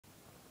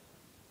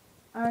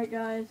Alright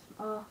guys,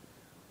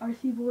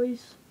 RC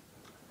Boys,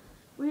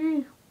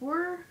 we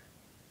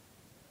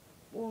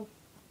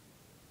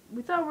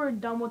thought we were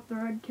done with the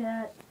Red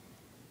Cat,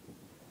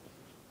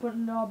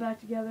 putting it all back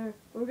together,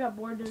 but we got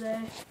bored today,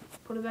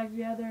 put it back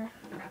together,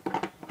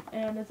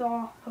 and it's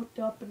all hooked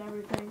up and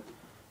everything,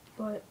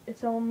 but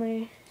it's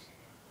only,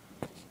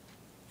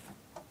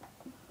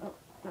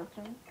 that's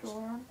a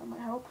drawer, that might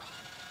help.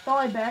 It's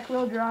only back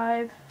wheel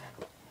drive,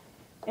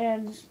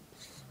 and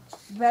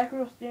back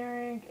wheel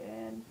steering,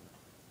 and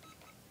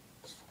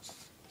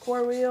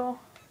four wheel,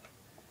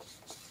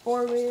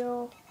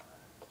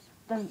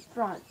 then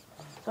front.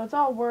 So it's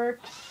all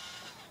works,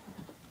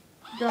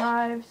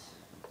 drives,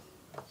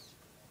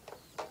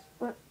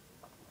 but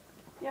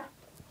yeah.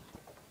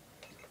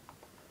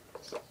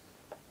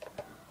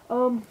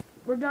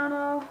 We're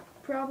gonna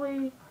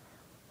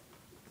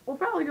we'll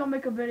probably go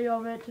make a video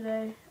of it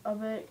today,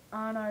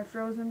 on our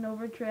frozen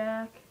over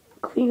track.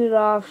 Clean it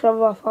off, shove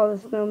off all the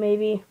snow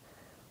maybe.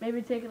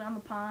 Maybe take it on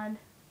the pond.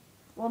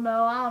 Well,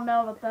 no, I don't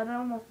know about that. It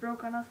almost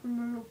broke on us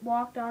when we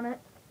walked on it.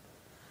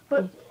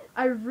 But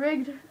I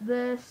rigged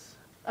this.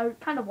 I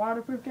kind of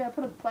waterproofed it. I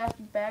put a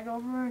plastic bag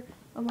over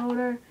a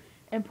motor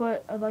and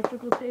put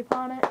electrical tape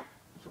on it.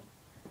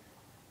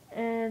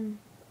 And,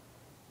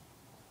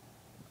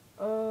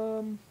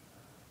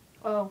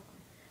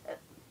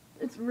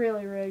 it's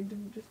really rigged.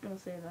 I'm just going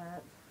to say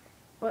that.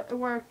 But it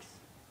works.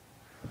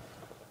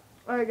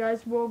 Alright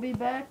guys, we'll be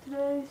back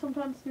today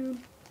sometime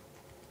soon.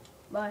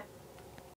 Bye.